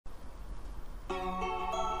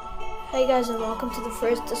Hey guys, and welcome to the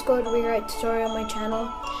first Discord rewrite tutorial on my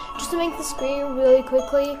channel. Just to make this clear really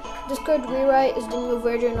quickly, Discord rewrite is the new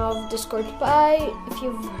version of Discord Pi, if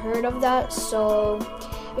you've heard of that. So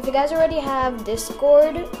if you guys already have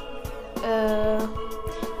Discord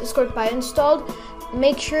Pi installed,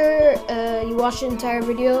 make sure you watch the entire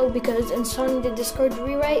video, because installing the Discord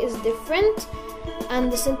rewrite is different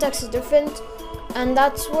and the syntax is different, and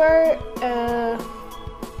that's where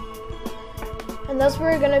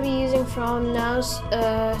we're gonna be using from now.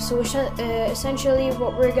 So essentially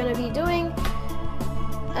what we're gonna be doing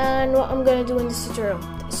and what I'm gonna do in this tutorial.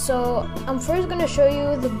 So I'm first gonna show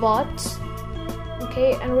you the bots,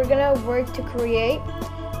 okay, and we're gonna work to create,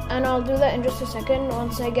 and I'll do that in just a second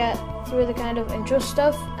once I get through the kind of intro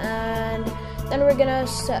stuff, and then we're gonna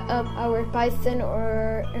set up our Python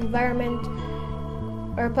environment,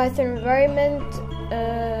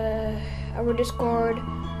 our Discord,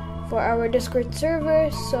 for our Discord server,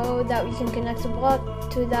 so that we can connect the bot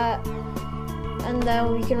to that, and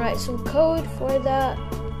then we can write some code for that,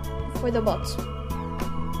 for the bots.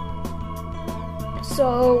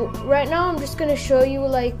 So right now I'm just gonna show you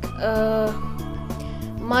like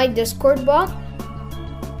my Discord bot.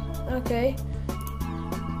 Okay,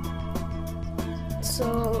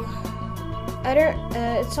 so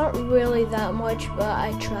it's not really that much, but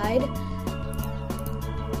I tried.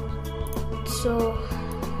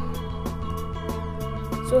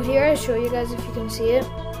 So here I show you guys, if you can see it.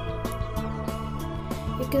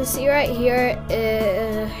 You can see right here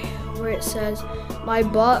where it says my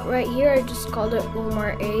bot right here. I just called it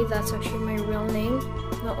Omar A. That's actually my real name,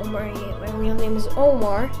 not Omar A. My real name is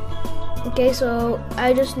Omar. Okay, so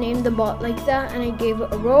I just named the bot like that, and I gave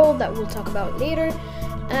it a role that we'll talk about later.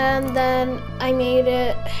 And then I made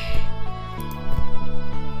it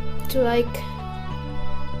to like,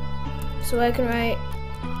 so I can write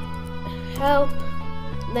help.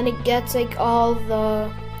 Then it gets like all the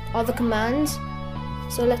commands.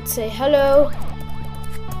 So let's say hello.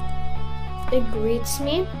 It greets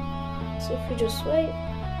me. So if we just wait.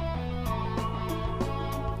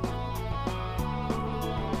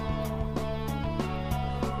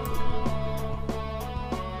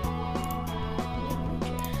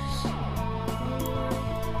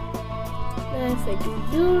 Then if I do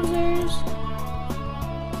users,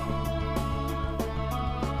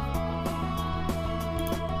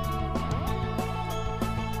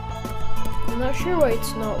 I'm not sure why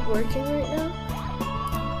it's not working right now,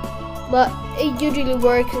 but it usually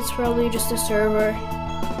works. It's probably just a server.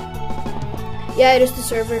 Yeah, it is the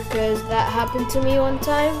server, because that happened to me one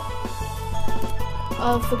time.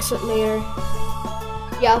 I'll fix it later.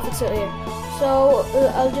 Yeah, I'll fix it later. So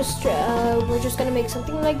we're just gonna make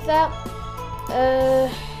something like that.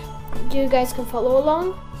 You guys can follow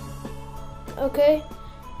along. Okay.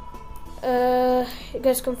 You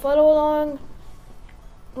guys can follow along.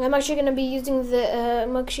 I'm actually gonna be using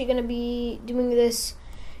doing this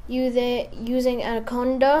using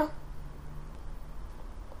Anaconda.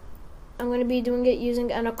 I'm gonna be doing it using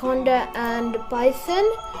Anaconda and Python.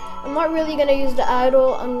 I'm not really gonna use the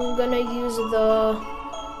idle. I'm gonna use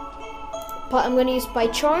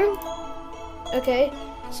PyCharm. Okay,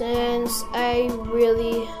 since I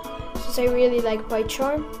really like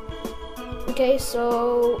PyCharm. Okay,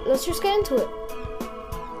 so let's just get into it.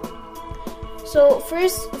 So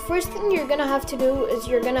first thing you're gonna have to do is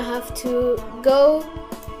you're gonna have to go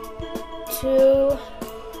to,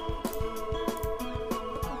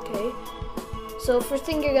 okay, so first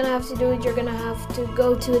thing you're gonna have to do is you're gonna have to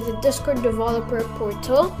go to the Discord developer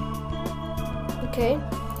portal. Okay,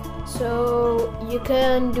 so you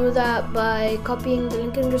can do that by copying the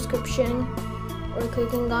link in the description or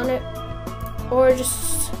clicking on it, or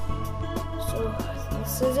just, so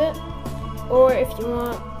this is it, or if you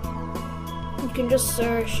want, you can just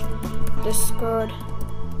search Discord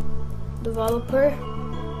developer,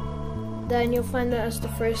 then you'll find that as the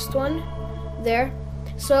first one there.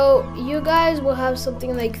 So you guys will have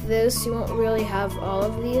something like this. You won't really have all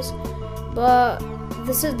of these, but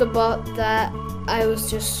this is the bot that I was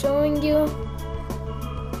just showing you.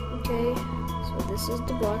 Okay, so this is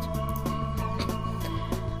the bot.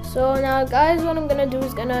 So now guys, what I'm gonna do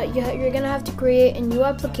is you're gonna have to create a new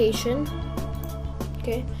application.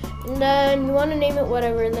 Okay, and then you want to name it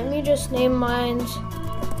whatever. Let me just name mine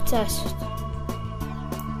test.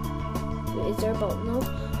 Wait, is there a bot? No.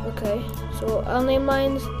 Okay, so I'll name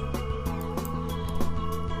mine. 1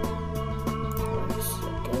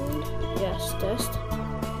 second. Yes, test.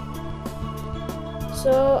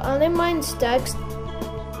 So I'll name mine text,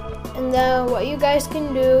 and then what you guys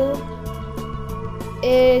can do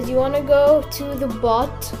is you want to go to the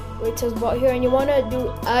bot where it says bot here, and you want to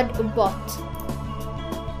do add a bot.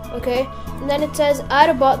 Okay, and then it says add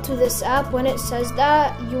a bot to this app. When it says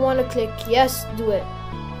that, you want to click yes, do it.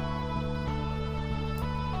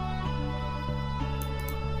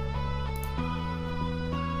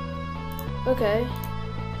 Okay,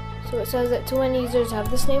 so it says that too many users have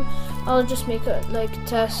this name. I'll just make it like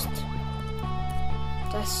test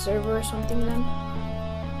server or something then.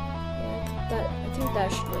 Yeah, I think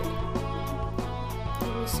that should work.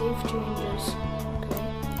 Maybe save changes. Okay,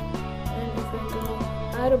 and if I go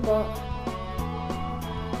add a bot,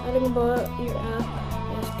 adding a bot your app,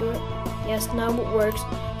 yes, do it. Yes, now it works.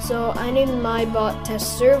 So I named my bot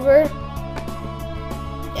test server.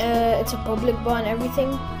 It's a public bot and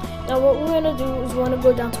everything. Now what we're gonna do is we wanna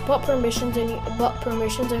go down to bot permissions and bot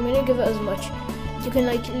permissions. I'm gonna give it as much. You can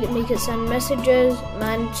like make it send messages,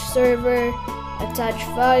 manage server, attach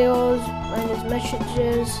files, manage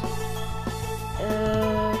messages.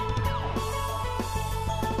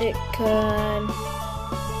 It can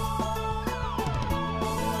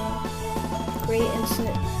create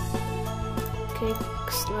instant kick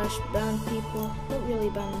 / ban people. Not really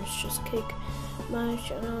ban, it's just kick. Manage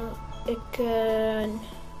channel. It can.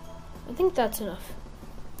 I think that's enough.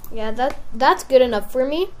 Yeah, that's good enough for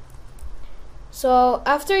me. So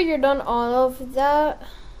after you're done all of that,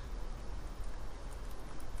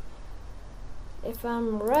 if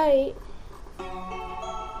I'm right, I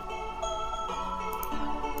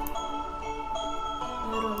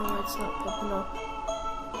don't know, it's not popping up.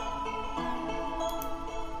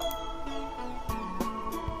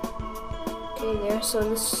 Okay, there, so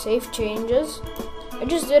this save changes. I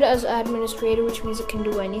just did it as administrator, which means it can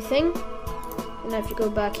do anything. And if you go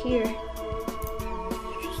back here,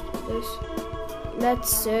 just do this. Let's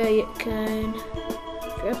say it can,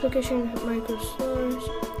 if your application microsource,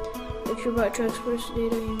 if your bot tracks first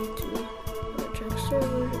data, you need to bot track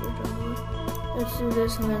server. Let's do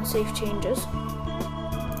this and then save changes. Okay.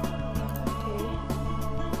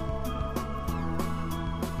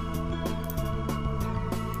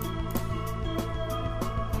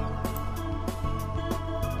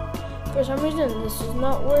 For some reason this is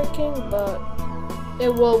not working, but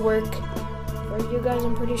it will work for you guys,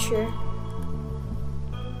 I'm pretty sure.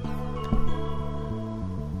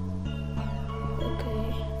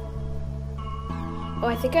 Okay. Oh,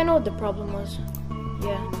 I think I know what the problem was.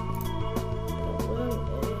 Yeah. The problem is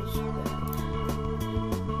that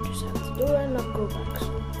you just have to do it and not go back. So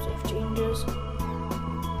save changes. So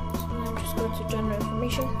then just go to general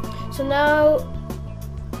information. So now,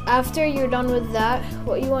 after you're done with that,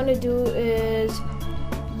 what you want to do is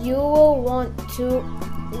you will want to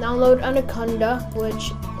download Anaconda,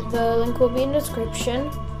 which the link will be in the description.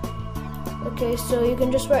 Okay, so you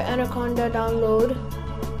can just write Anaconda download.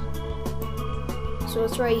 So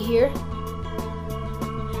it's right here.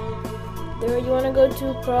 There you want to go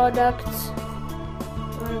to products.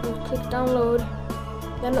 You want to go click download.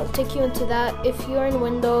 Then it'll take you into that. If you're in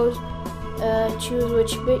Windows, choose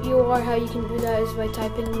which bit you are. How you can do that is by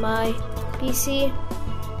typing my PC.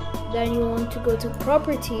 Then you want to go to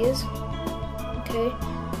properties. Okay,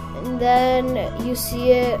 and then you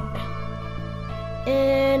see it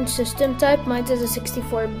in system type. Mine is a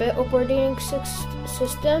 64-bit operating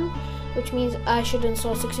system, which means I should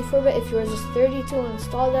install 64-bit. If yours is 32,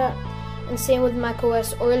 install that. And same with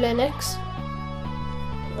macOS or Linux.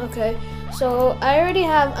 Okay, so I already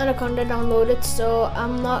have Anaconda downloaded, so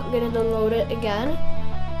I'm not gonna download it again.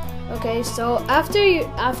 Okay, so after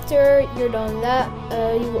you're done that,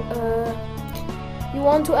 you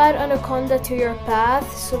want to add Anaconda to your path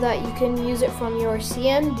so that you can use it from your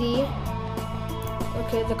CMD.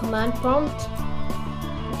 Okay, the command prompt.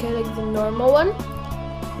 Okay, like the normal one.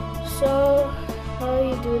 So how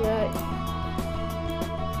you do that?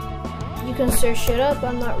 You can search it up.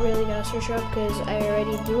 I'm not really gonna search it up because I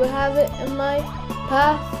already do have it in my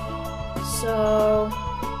path. So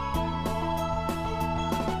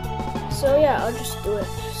yeah, I'll just do it.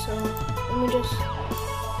 So let me just,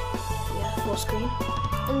 yeah, full screen.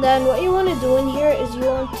 And then what you want to do in here is you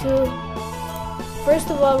want to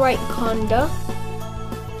first of all write Conda.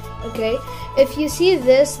 Okay, if you see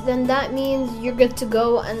this, then that means you're good to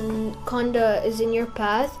go and Conda is in your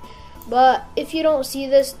path. But if you don't see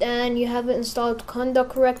this, then you haven't installed Conda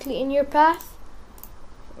correctly in your path.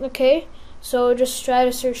 Okay, so just try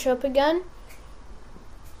to search up again.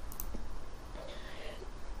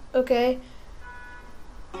 Okay,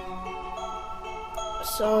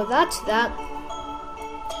 so that's that.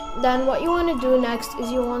 Then what you want to do next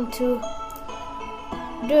is you want to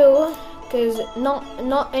do, because not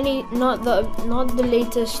the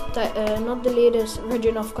latest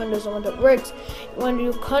version of Conda is the one that works. You want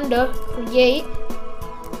to do Conda create,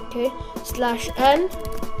 okay, /n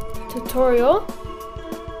tutorial,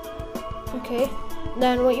 Okay,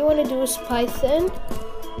 then what you want to do is Python,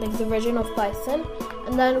 like the version of Python,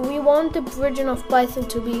 and then we want the version of Python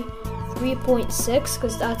to be 3.6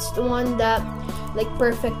 because that's the one that like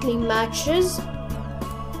perfectly matches.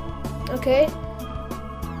 Okay,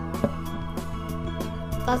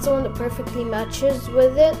 that's the one that perfectly matches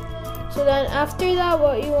with it. So then after that,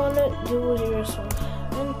 what you want to do is you just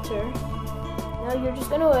enter. Now you're just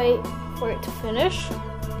gonna wait for it to finish.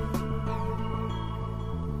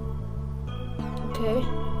 Okay,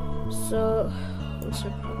 so what's the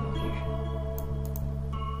problem here?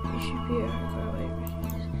 You should be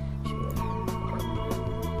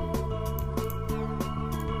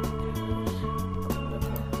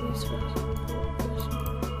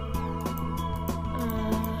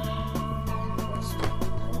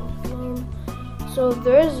So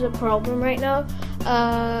there is a problem right now.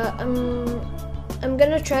 I'm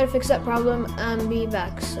gonna try to fix that problem and be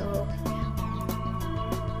back. So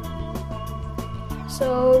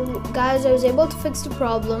guys, I was able to fix the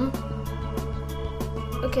problem.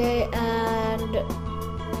 Okay, and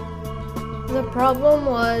the problem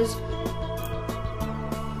was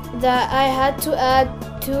that I had to add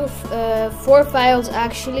 4 files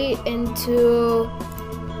actually into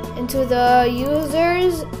the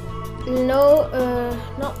users. No,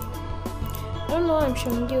 not. I don't know. I'm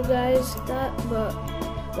showing you guys that, but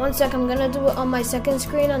one sec. I'm gonna do it on my second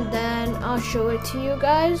screen and then I'll show it to you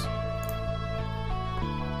guys.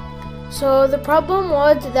 So the problem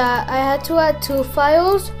was that I had to add 2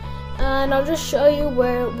 files, and I'll just show you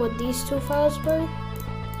what these 2 files were.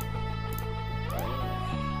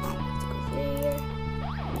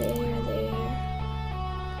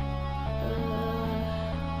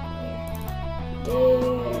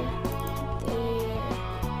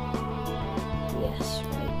 Yes,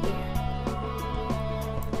 right there.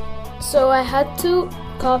 So I had to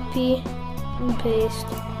copy and paste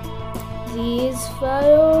these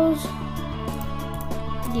files.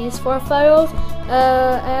 These 4 files,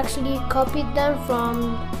 I actually copied them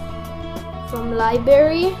from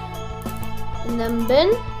library and then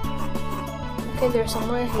bin. Okay, they're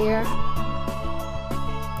somewhere here.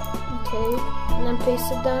 Okay, and then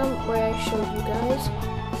pasted them where I showed you guys.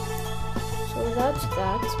 So that's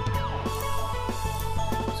that.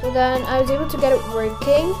 So then I was able to get it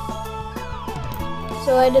working.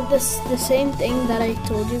 So I did the same thing that I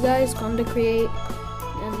told you guys, conda create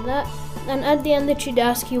and that. And at the end it should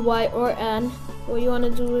ask you Y or N. What you want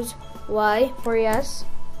to do is Y for yes.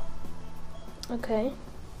 Okay.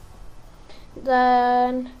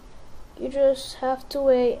 Then you just have to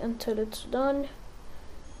wait until it's done.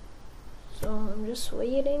 So I'm just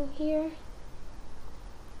waiting here.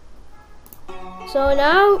 So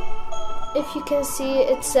now, if you can see,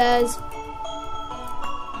 it says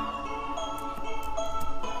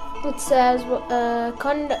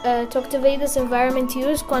to activate this environment,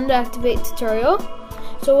 use conda activate tutorial.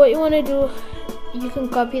 So what you want to do, you can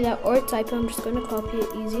copy that or type it. I'm just going to copy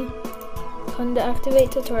it easy. Conda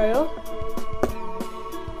activate tutorial.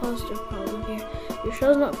 What's the problem here? Your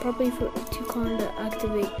shell's not properly to conda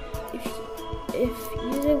activate. If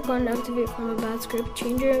using conda activate from a bad script,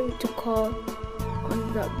 change it to call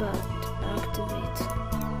conda.bat activate.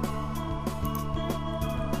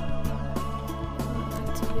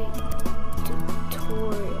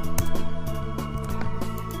 Tutorial.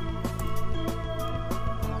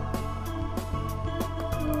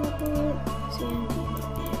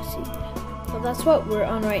 Well, that's what we're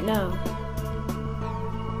on right now.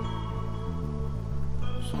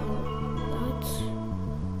 So that's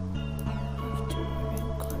after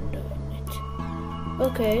running conda init.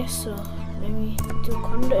 Okay, so let me do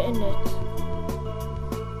conda init.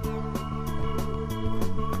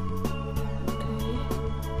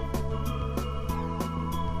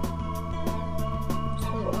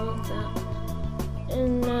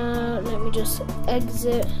 And let me just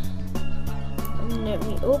exit and let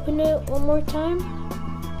me open it one more time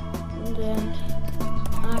and then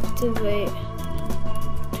activate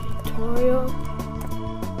tutorial.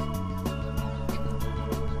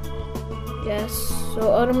 Yes,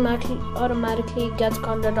 so automatically gets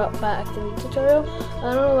conda.bat activate tutorial.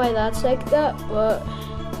 I don't know why that's like that, but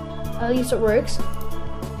at least it works.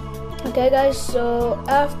 Okay guys, so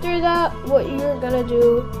after that, what you're gonna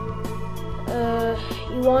do,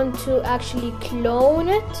 you want to actually clone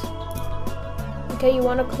it. Okay, you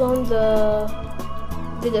want to clone the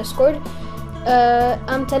Discord.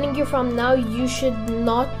 I'm telling you from now, you should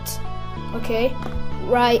not, okay,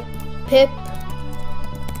 write pip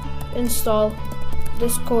install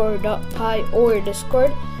discord.py or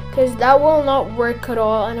Discord, because that will not work at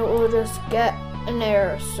all and it will just get an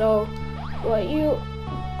error. So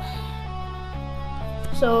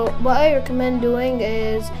So what I recommend doing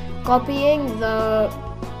is copying the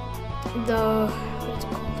what's it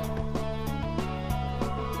called?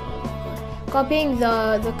 Copying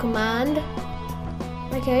the command.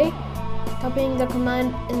 Okay, copying the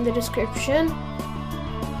command in the description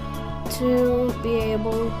to be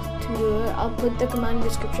able to do it. I'll put the command in the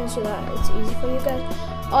description so that it's easy for you guys.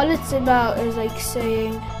 All it's about is like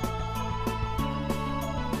saying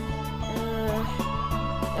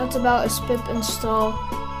it's about a pip install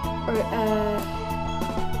or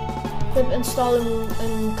pip install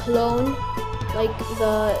and clone like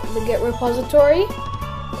the Git repository.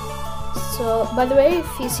 So by the way,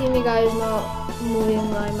 if you see me guys not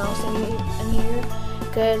moving my mouse in here,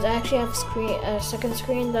 because I actually have a second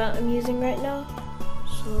screen that I'm using right now.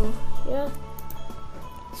 So yeah,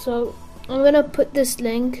 so I'm gonna put this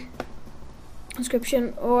link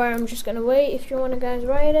description, or I'm just gonna wait if you want to guys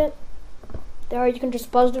write it there, or you can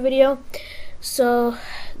just pause the video. So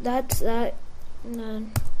that's that, and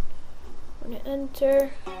then I'm gonna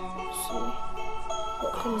enter, see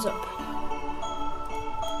what comes up.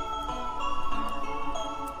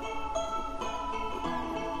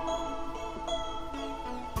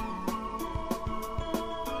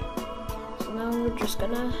 We're just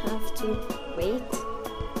gonna have to wait.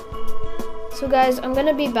 So guys, I'm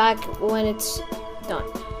gonna be back when it's done.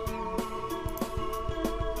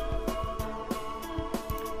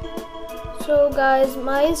 So guys,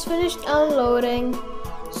 mine's finished downloading.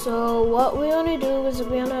 So what we wanna do is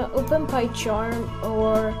we wanna open PyCharm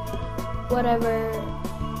or whatever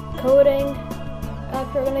coding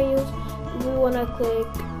app you're gonna use. We wanna click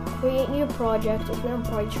create new project if you're on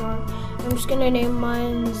PyCharm. I'm just gonna name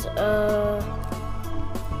mine's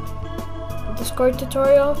Discord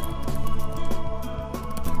tutorial.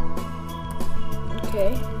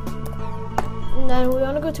 Okay. And then we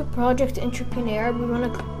want to go to Project Entrepreneur. We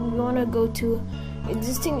want to go to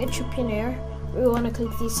Existing Entrepreneur. We want to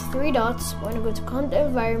click these three dots. We want to go to Content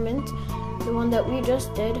Environment, the one that we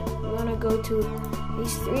just did. We want to go to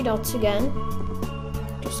these three dots again.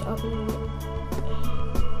 Just open it.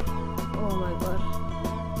 Oh my god.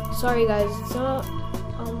 Sorry guys, it's not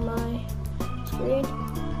on my screen.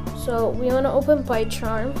 So we want to open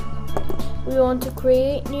PyCharm. We want to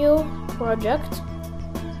create new project.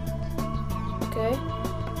 Okay.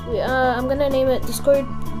 I'm gonna name it Discord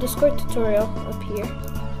tutorial up here.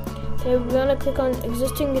 Okay, we're gonna click on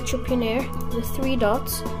Existing Entrepreneur, the three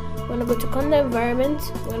dots. We're gonna go to Content Environment.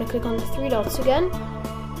 We're gonna click on the three dots again,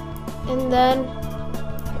 and then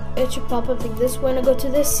it should pop up like this. We're gonna go to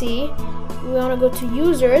the C. We wanna go to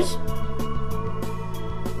Users.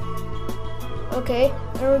 Okay,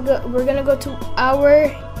 and we're gonna go to our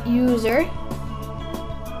user.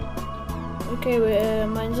 Okay,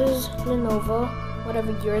 mine is Lenovo,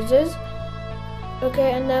 whatever yours is.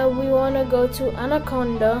 Okay, and now we want to go to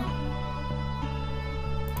Anaconda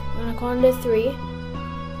 3.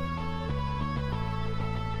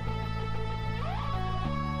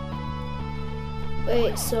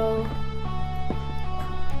 Wait, so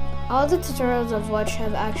all the tutorials I've watched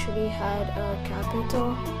have actually had a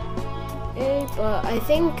capital A, but I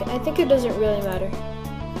think it doesn't really matter.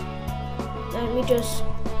 Let me just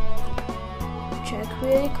check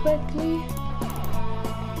really quickly.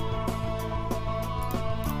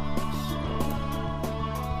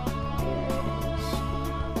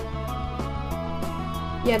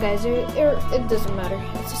 Yeah guys, it doesn't matter,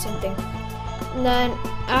 it's the same thing. And then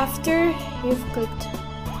after you've clicked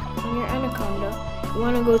on your Anaconda, you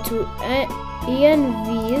want to go to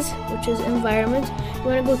envs, which is environment. You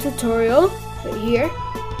want to go tutorial right here.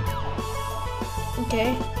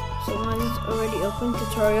 Okay, so mine's already open,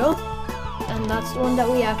 tutorial, and that's the one that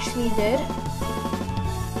we actually did.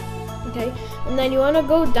 Okay, and then you want to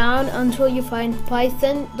go down until you find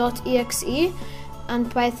python.exe and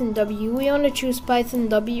Python W. We want to choose Python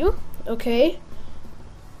W. Okay,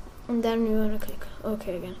 and then we want to click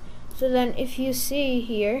OK again. So then if you see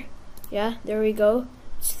here, yeah, there we go,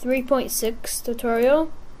 it's 3.6 tutorial,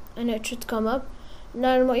 and it should come up. And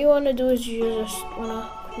then what you want to do is you just want to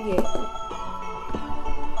create.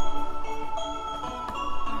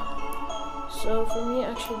 So for me,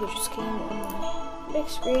 actually, they just came on my big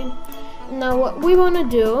screen. Now what we want to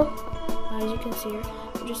do, as you can see here,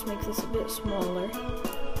 I'll just make this a bit smaller.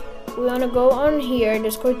 We want to go on here,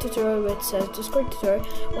 Discord tutorial, where it says Discord tutorial.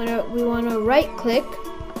 We want to right click.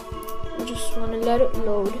 We just want to let it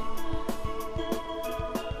load.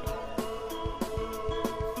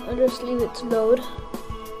 I'll just leave it to load.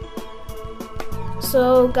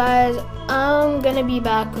 So guys, I'm gonna be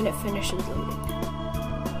back when it finishes loading.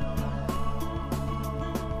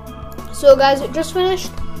 So guys, it just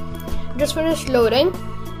finished loading.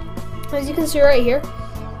 As you can see right here,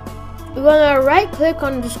 we want to right click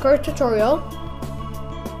on Discord tutorial.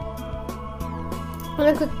 I'm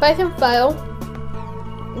going to click Python file.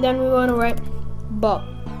 Then we want to write bot.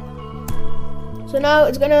 So now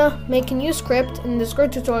it's going to make a new script in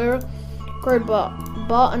Discord tutorial called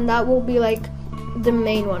bot, and that will be like the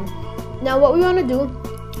main one. Now what we want to do,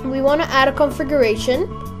 we want to add a configuration.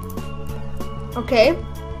 Okay.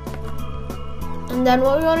 And then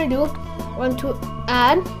what we want to do, we want to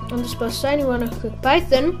add on this plus sign, you want to click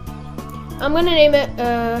Python. I'm going to name it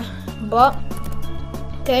bot.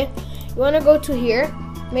 Okay. You want to go to here.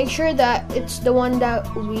 Make sure that it's the one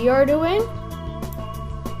that we are doing.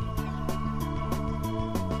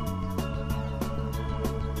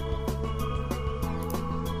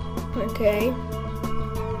 Okay.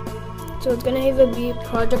 So it's gonna either be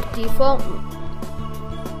project default,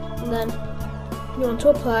 and then you want to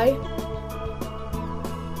apply.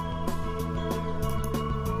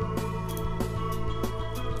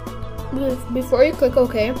 Before you click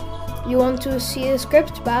OK, you want to see the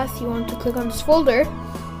script path. You want to click on this folder,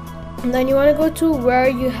 and then you want to go to where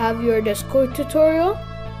you have your Discord tutorial.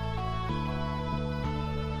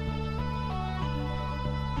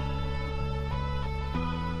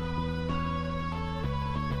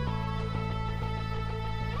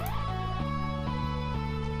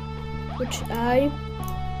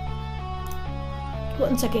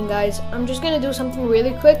 One second guys, I'm just gonna do something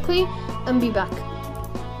really quickly and be back.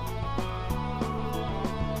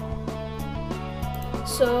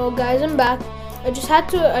 So guys, I'm back. I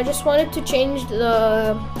just wanted to change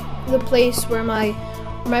the place where my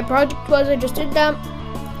project was. I just did that.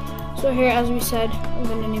 So here, as we said, I'm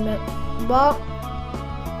gonna name it bot.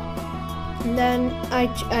 And then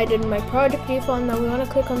I did my project default. Now we wanna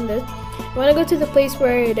click on this. You want to go to the place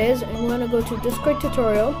where it is, and you want to go to Discord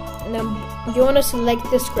tutorial, and then you want to select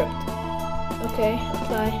the script. Okay,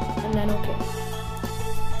 apply, and then okay.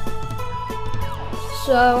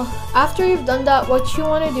 So after you've done that, what you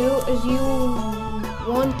want to do is you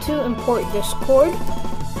want to import Discord.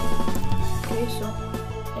 Okay, so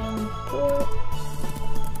import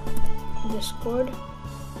Discord.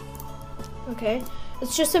 Okay,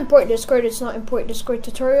 it's just import Discord. It's not import Discord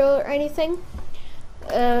tutorial or anything.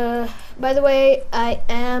 By the way, I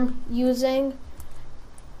am using,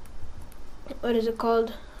 what is it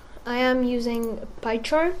called? I am using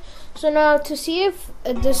PyCharm. So now to see if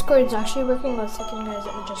Discord is actually working, 1 second guys,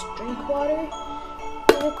 let me just drink water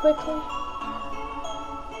really quickly.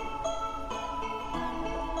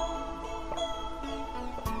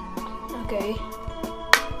 Okay,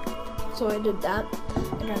 so I did that,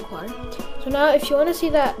 I drank water. So now if you want to see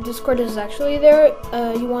that Discord is actually there,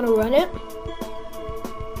 you want to run it.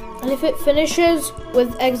 And if it finishes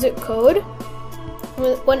with exit code,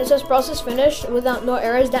 when it says process finished without no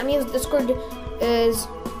errors, that means Discord is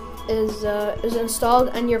installed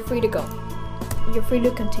and you're free to go. You're free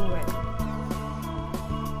to continue right now.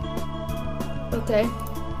 Okay.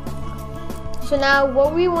 So now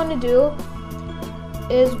what we want to do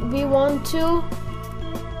is we want to,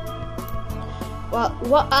 well,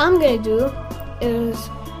 what I'm gonna do is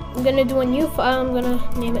I'm gonna do a new file. I'm gonna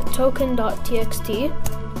name it token.txt.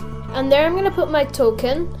 And there I'm gonna put my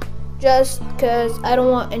token, just because I don't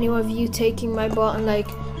want any of you taking my bot and like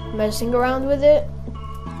messing around with it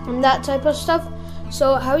and that type of stuff.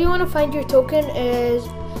 So how you want to find your token is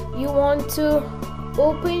you want to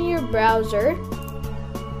open your browser,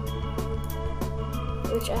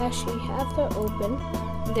 which I actually have to open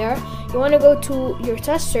there. You want to go to your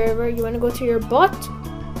test server, you want to go to your bot,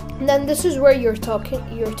 and then this is where your token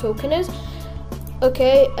is.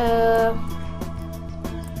 Okay,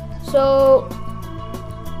 so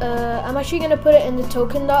I'm actually gonna put it in the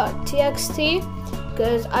token.txt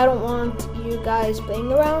because I don't want you guys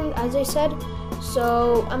playing around, as I said.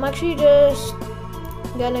 So I'm actually just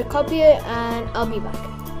gonna copy it and I'll be back.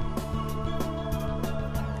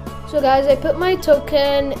 So guys, I put my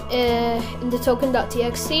token in the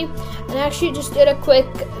token.txt, and I actually just did a quick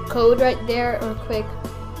code right there, or a quick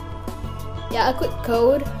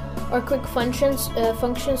code or quick function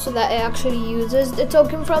so that it actually uses the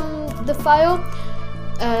token from the file,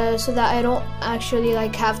 so that I don't actually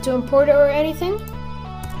like have to import it or anything.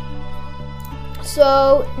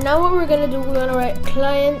 So now what we're gonna do, we're gonna write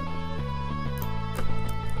client.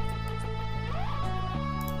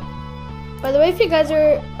 By the way, if you guys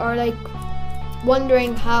are like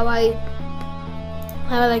wondering how I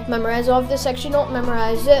like memorize all of this, actually don't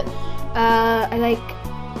memorize it. I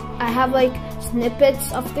have like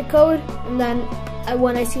snippets of the code, and then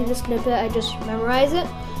when I see the snippet, I just memorize it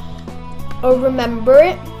or remember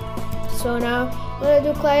it. So now I'm gonna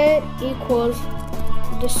do client equals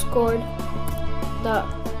Discord dot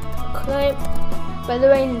client, By the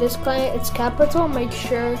way, in this client it's capital, make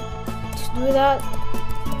sure to do that.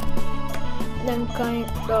 And then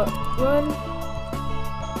client.run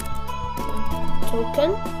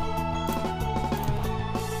token.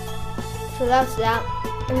 So that's that.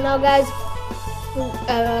 And now guys,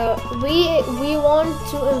 we want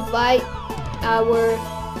to invite our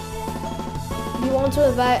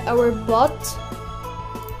bot.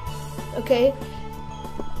 Okay,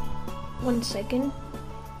 1 second.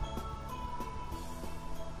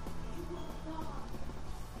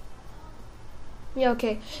 Yeah,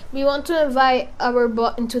 okay. We want to invite our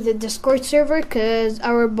bot into the Discord server because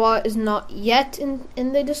our bot is not yet in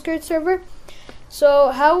the Discord server. So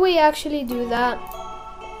how we actually do that?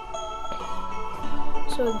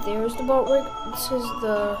 So there's the bot. This is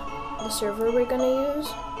the server we're gonna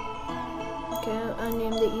use. Okay, I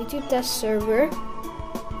named the YouTube test server.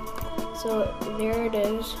 So there it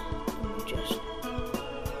is. Let me just.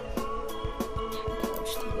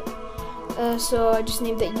 So I just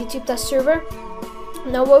named it YouTube test server.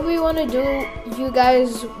 Now what we want to do, you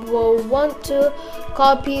guys will want to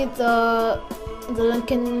copy the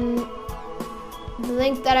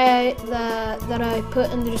link that I put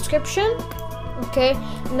in the description. Okay,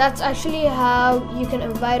 and that's actually how you can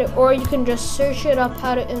invite it, or you can just search it up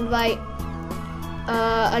how to invite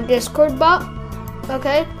a Discord bot.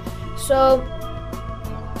 Okay, so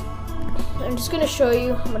I'm just gonna show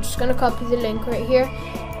you. I'm just gonna copy the link right here.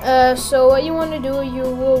 So what you want to do, you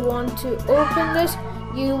will want to open this.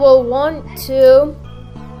 You will want to.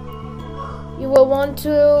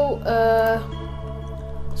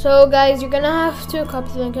 So guys, you're gonna have to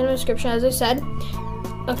copy the link in the description, as I said.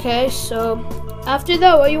 Okay, so after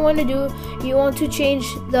that, what you want to do, you want to change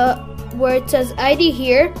where it says ID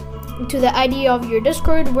here to the ID of your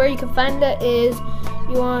Discord. Where you can find that is,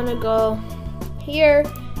 you want to go here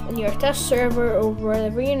in your test server or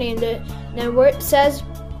wherever you named it. Then where it says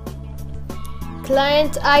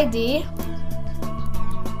client ID,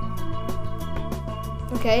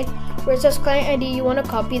 okay, where it says client ID, you want to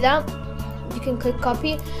copy that. You can click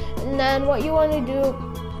copy, and then what you want to do,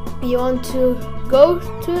 you want to go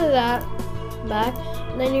to that back,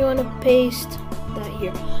 and then you want to paste that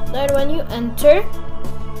here. Then when you enter,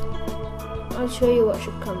 I'll show you what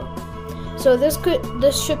should come up. So this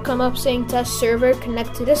should come up saying test server,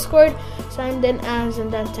 connect to Discord, signed in as,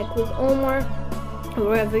 and then tech with Omar,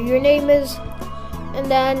 wherever your name is. And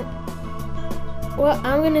then what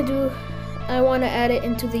I'm gonna do, I want to add it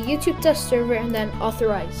into the YouTube test server and then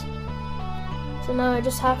authorize. So now I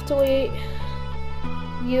just have to wait.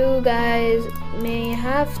 You guys may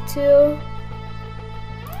have to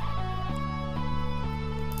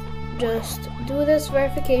just do this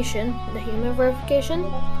verification, the human verification.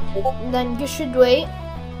 Then you should wait.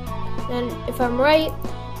 Then if I'm right,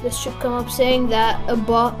 this should come up saying that a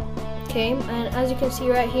bot came, and as you can see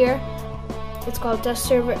right here, it's called test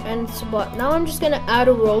server and it's a bot. Now I'm just gonna add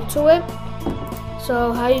a role to it.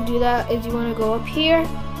 So how you do that is you want to go up here,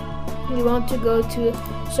 you want to go to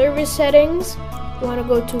server settings, you want to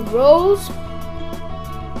go to roles.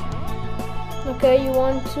 Okay, you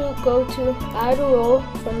want to go to add a role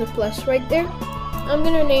from the plus right there. I'm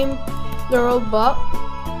gonna name the role bot.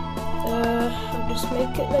 I'll just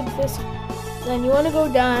make it like this. Then you want to go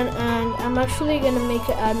down, and I'm actually gonna make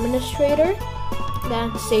it administrator,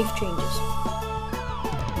 then save changes.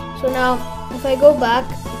 So now if I go back,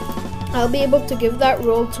 I'll be able to give that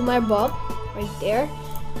role to my bot right there.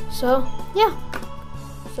 So yeah,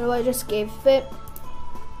 so I just gave it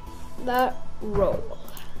that role.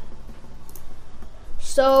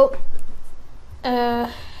 So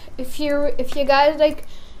if you guys like,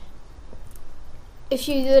 if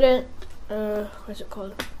you didn't what's it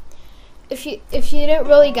called, if you didn't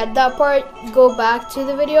really get that part, go back to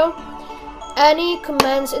the video. Any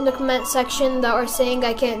comments in the comment section that are saying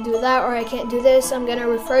I can't do that or I can't do this, I'm gonna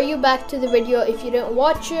refer you back to the video if you didn't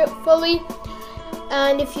watch it fully,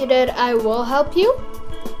 and if you did, I will help you.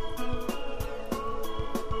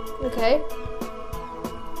 Okay.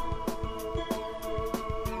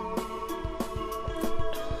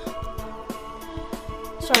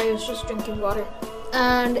 Sorry, I was just drinking water.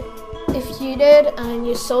 And if you did and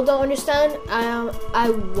you still don't understand, I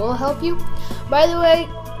will help you. By the way,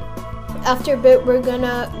 after a bit, we're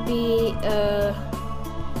gonna be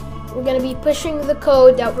pushing the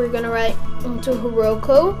code that we're gonna write into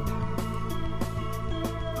Heroku.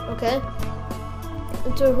 Okay,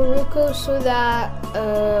 into Heroku, so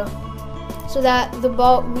that the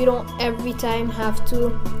bot, we don't every time have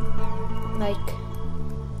to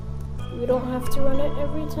we don't have to run it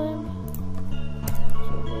every time.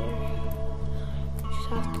 So there, just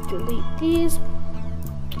have to delete these.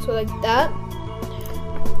 So like that.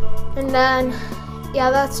 And then yeah,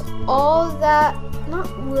 that's all that, not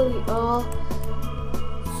really all.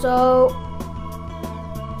 So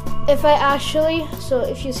if I actually, so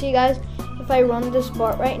if you see guys, if I run this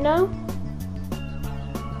bot right now,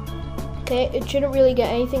 okay, it shouldn't really get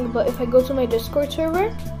anything, but if I go to my Discord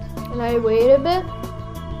server and I wait a bit,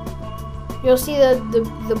 you'll see that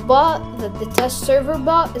the bot, the test server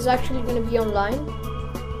bot is actually going to be online.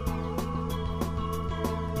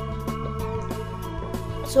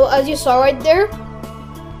 So as you saw right there,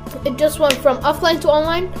 it just went from offline to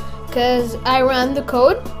online because I ran the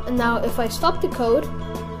code, and now if I stop the code,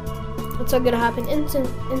 it's not gonna happen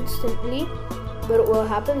instantly, but it will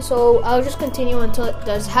happen. So I'll just continue until it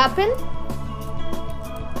does happen.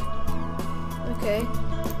 Okay,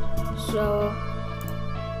 so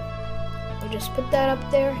I'll just put that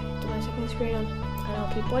up there to my second screen, and I'll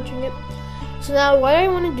keep watching it. So now what I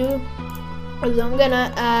want to do is I'm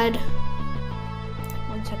gonna add,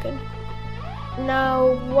 one second.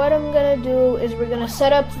 Now what I'm gonna do is we're gonna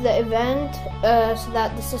set up the event so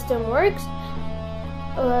that the system works.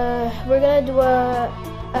 We're gonna do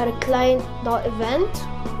at a client.event.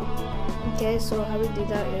 Okay, so how we do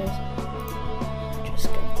that is just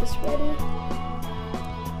get this ready.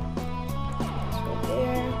 This right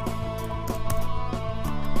there.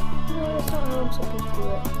 No, that's not how I'm supposed to do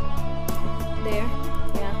it. There,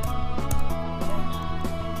 yeah.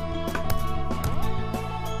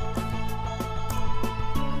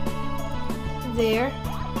 There,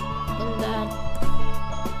 and then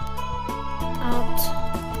at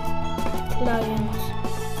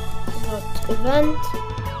client.event.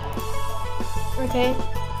 Okay.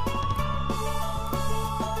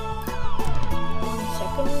 One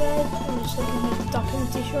second, guys. I'm just looking at the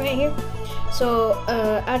documentation right here. So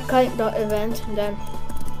at client.event, and then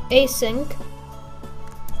async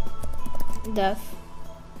def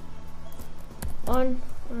on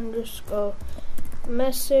underscore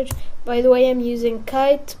message. By the way, I'm using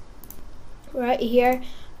Kite right here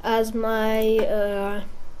as my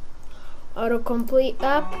autocomplete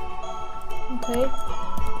app. Okay,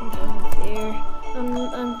 and then there.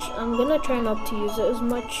 I'm gonna try not to use it as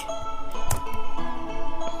much.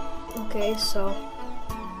 Okay, so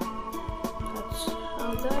that's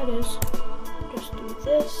how that is. Just do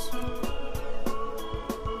this.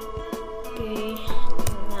 Okay,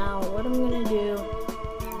 now what I'm gonna do.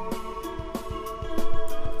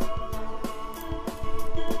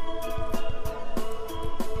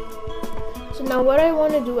 So now what I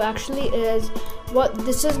want to do actually is, what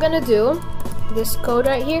this is gonna do, this code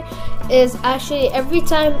right here, is actually every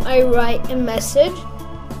time I write a message,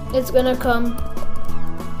 it's gonna come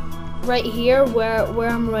right here where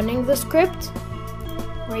I'm running the script,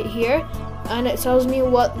 right here, and it tells me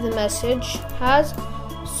what the message has.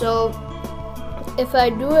 So if I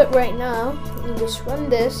do it right now, you just run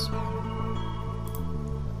this.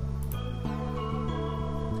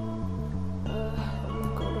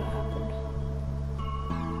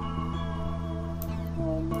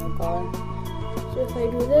 So if I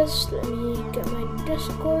do this, let me get my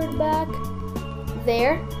Discord back.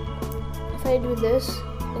 There. If I do this,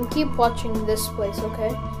 and keep watching this place,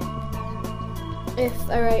 okay? If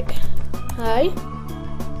I write hi,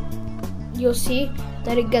 you'll see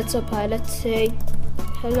that it gets up high. Let's say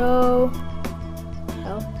hello.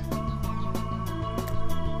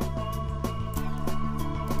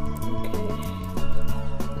 Okay.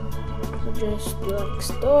 So just do like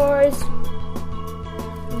stars.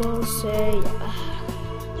 We'll say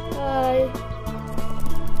hi,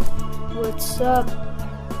 what's up?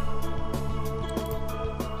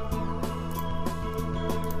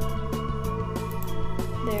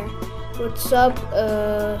 There, what's up?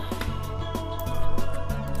 How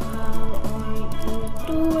are you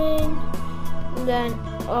doing? And then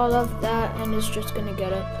all of that, and it's just gonna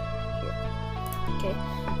get up here. Okay,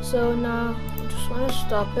 so now I just want to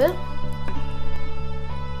stop it.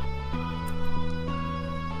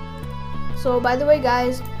 So by the way,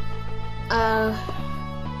 guys,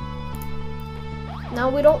 now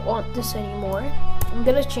we don't want this anymore. I'm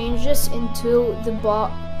gonna change this into the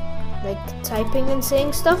bot, like typing and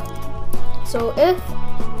saying stuff. So if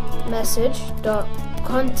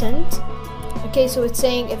message.content, okay, so it's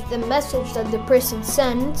saying if the message that the person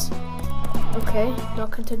sends, okay,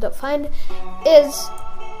 .content.find is,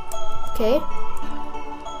 okay,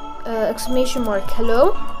 exclamation mark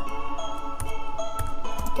hello,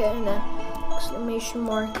 okay, and then exclamation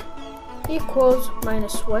mark equals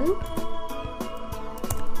 -1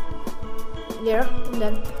 there, and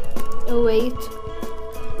then await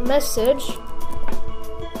message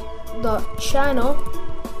dot channel,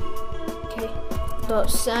 okay, dot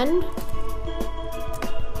send,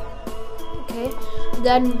 okay,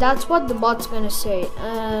 then that's what the bot's gonna say.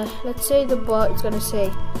 Let's say the bot is gonna say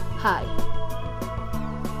hi.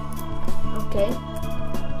 Okay,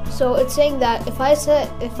 so it's saying that if I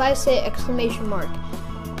say exclamation mark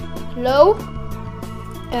hello,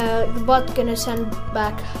 the bot's gonna send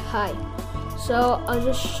back hi. So I'll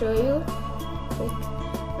just show you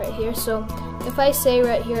right here. So if I say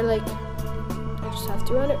right here, like, I just have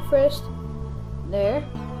to run it first. There.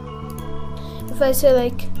 If I say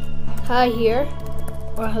like hi here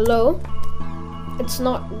or hello, it's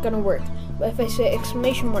not gonna work. But if I say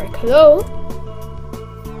exclamation mark hello,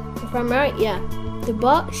 if I'm right, yeah, the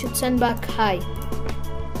bot should send back hi.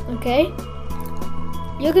 Okay,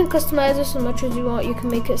 you can customize this as much as you want. You can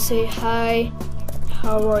make it say hi,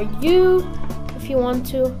 how are you, if you want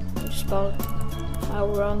to. I just spelled how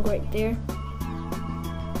wrong right there.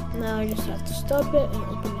 Now I just have to stop it and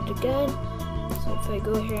open it again. So if I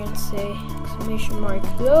go here and say exclamation mark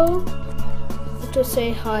hello, it will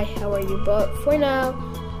say hi, how are you, but for now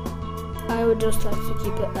I would just like to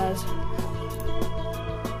keep it as.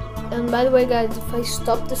 And by the way guys, if I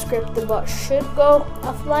stop the script, the bot should go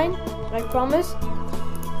offline, I promise.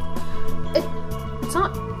 It's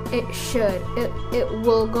not, it should, it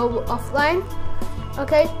will go offline.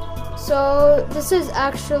 Okay, so this is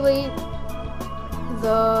actually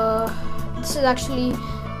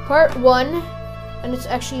part 1, and it's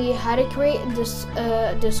actually how to create this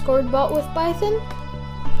Discord bot with Python.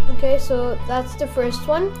 Okay, so that's the first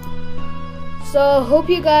one. So hope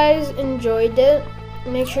you guys enjoyed it.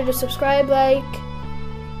 Make sure to subscribe, like,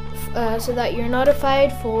 so that you're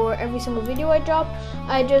notified for every single video I drop.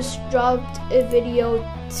 I just dropped a video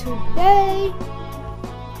today.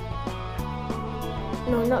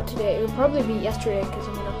 No, not today. It will probably be yesterday because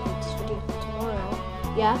I'm gonna upload this video tomorrow.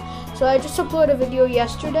 Yeah. So I just uploaded a video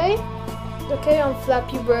yesterday. Okay, on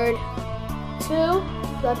Flappy Bird 2,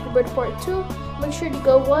 Flappy Bird Part 2. Make sure to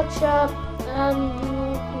go watch that, and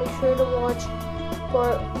make sure to watch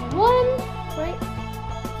Part 1, right?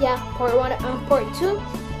 Yeah, Part 1 and Part 2.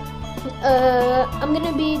 I'm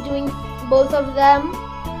gonna be doing both of them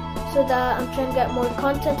so that I'm trying to get more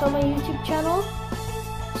content on my YouTube channel.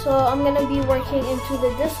 So I'm gonna be working into the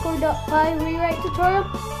Discord.py rewrite tutorial,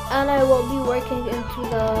 and I will be working into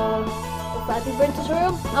the Flappy Bird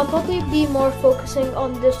tutorial. I'll probably be more focusing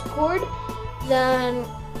on Discord than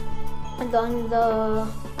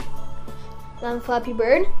Flappy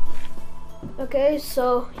Bird. Okay,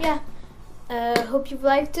 so yeah, hope you've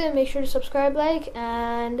liked it. Make sure to subscribe, like,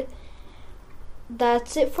 and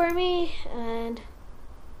that's it for me, and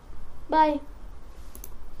bye.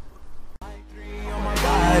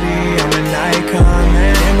 I'm an icon,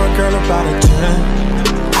 man. I'm a girl about a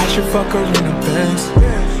 10. I should fuck her in the Benz.